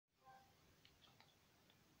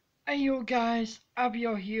Hey yo guys,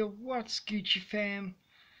 Abio here, what's Gucci fam?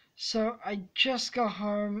 So I just got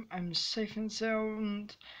home, I'm safe and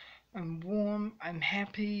sound, I'm warm, I'm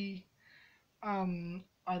happy. I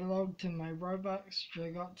logged in my Robux, which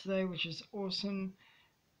I got today, which is awesome.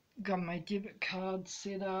 Got my debit card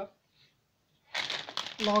set up,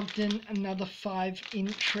 logged in another 5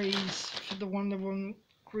 entries for the Wonder Woman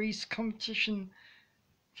Grease competition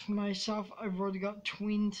for myself. I've already got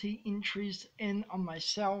 20 entries in on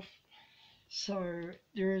myself. So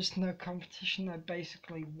there is no competition. I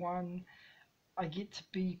basically won. I get to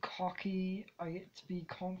be cocky. I get to be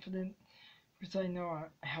confident because I know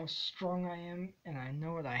how strong I am and I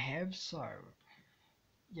know what I have. So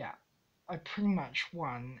yeah, I pretty much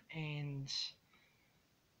won, and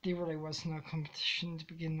there really was no competition to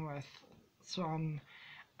begin with. So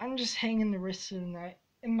I'm just hanging the rest of the night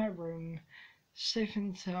in my room, safe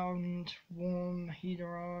and sound, warm,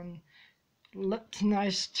 heater on, lit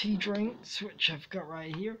nice tea drinks, which I've got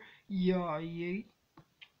right here. Yeah, yeah.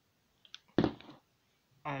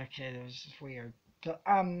 Okay, that was weird. But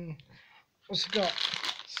also got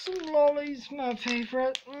some lollies, my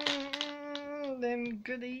favorite. Them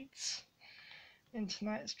good eats. And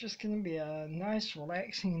tonight's just gonna be a nice,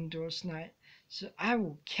 relaxing indoors night. So I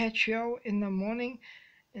will catch y'all in the morning.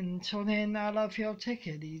 Until then, I love y'all. Take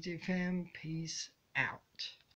it easy, fam. Peace out.